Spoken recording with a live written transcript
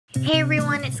Hey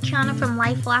everyone, it's Kiana from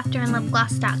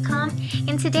LifeLaughterAndLipGloss.com,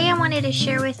 and today I wanted to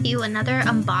share with you another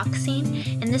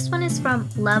unboxing, and this one is from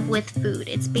Love with Food.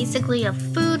 It's basically a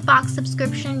food box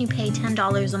subscription. You pay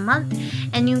 $10 a month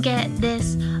and you get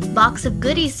this box of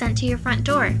goodies sent to your front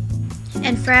door.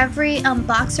 And for every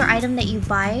box or item that you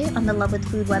buy on the Love with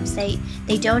Food website,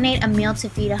 they donate a meal to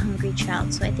feed a hungry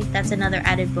child. So I think that's another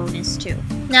added bonus too.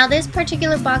 Now this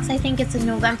particular box, I think it's a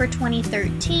November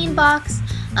 2013 box.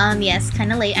 Yes,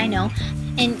 kind of late, I know.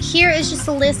 And here is just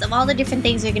a list of all the different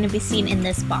things you're going to be seeing in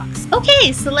this box.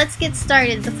 Okay, so let's get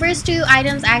started. The first two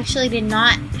items I actually did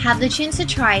not have the chance to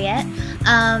try yet.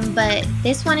 But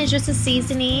this one is just a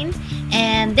seasoning.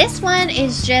 And this one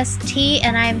is just tea,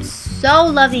 and I'm so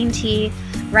loving tea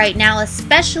right now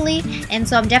especially. And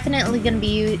so I'm definitely going to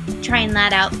be trying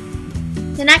that out.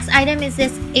 The next item is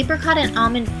this apricot and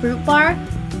almond fruit bar.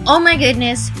 Oh my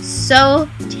goodness, so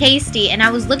tasty. And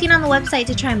I was looking on the website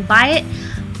to try and buy it,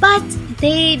 but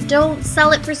they don't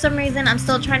sell it for some reason. I'm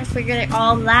still trying to figure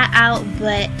all that out,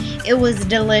 but it was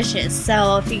delicious.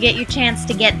 So if you get your chance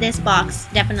to get this box,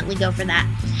 definitely go for that.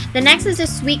 The next is a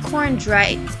sweet corn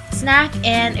dry snack,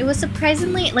 and it was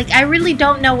surprisingly, like, I really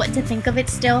don't know what to think of it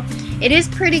still. It is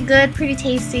pretty good, pretty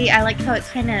tasty. I like how it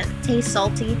kind of tastes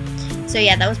salty. So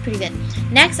yeah, that was pretty good.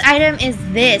 Next item is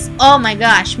this. Oh my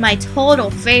gosh, my total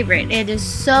favorite. It is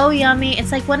so yummy.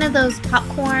 It's like one of those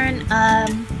popcorn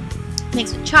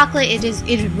mixed with chocolate. It is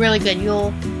really good.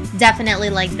 You'll definitely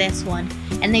like this one.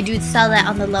 And they do sell that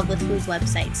on the Love with Food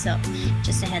website, so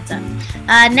just a heads up.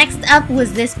 Next up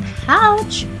was this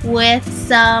pouch with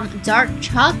some dark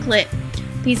chocolate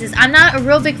pieces. I'm not a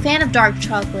real big fan of dark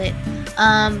chocolate.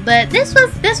 But this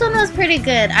one was pretty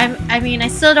good. I mean, I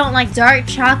still don't like dark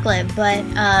chocolate, but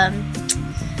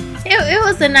it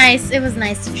was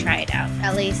nice to try it out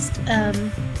at least.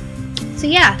 So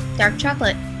yeah, dark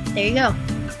chocolate. There you go,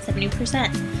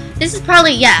 70%. This is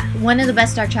probably, yeah, one of the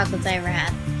best dark chocolates I ever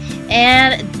had.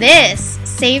 And this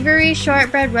savory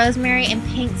shortbread rosemary and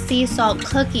pink sea salt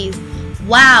cookies.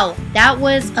 Wow, that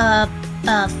was a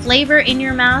flavor in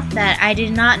your mouth that I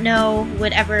did not know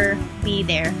would ever be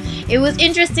there. It was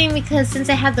interesting because since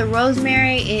I had the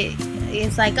rosemary,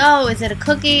 it's like, oh, is it a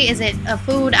cookie? Is it a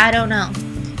food? I don't know.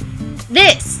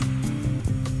 This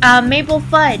maple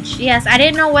fudge. Yes, I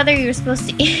didn't know whether you were supposed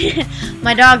to eat.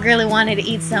 My dog really wanted to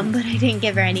eat some, but I didn't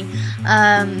give her any.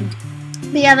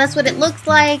 But yeah, that's what it looks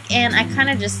like, and I kind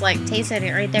of just like tasted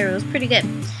it right there. It was pretty good.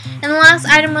 And the last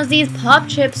item was these Pop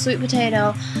Chips sweet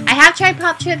potato. I have tried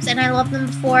Pop Chips and I loved them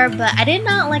before, but I did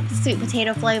not like the sweet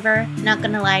potato flavor. Not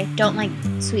gonna lie, don't like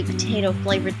sweet potato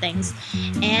flavored things.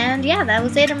 And yeah, that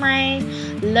was it in my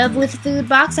Love with Food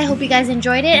box. I hope you guys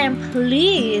enjoyed it, and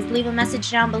please leave a message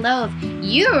down below if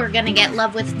you're gonna get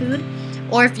Love with Food,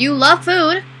 or if you love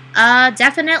food.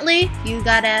 Definitely you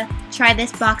gotta try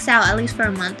this box out at least for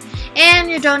a month. And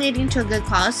you're donating to a good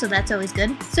cause, so that's always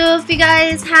good. So if you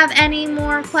guys have any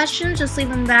more questions, just leave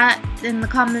them back in the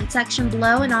comment section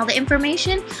below, and all the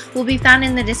information will be found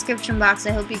in the description box.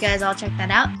 I hope you guys all check that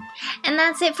out. And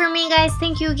that's it for me, guys.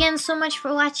 Thank you again so much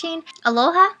for watching.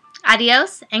 Aloha,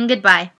 adios, and goodbye.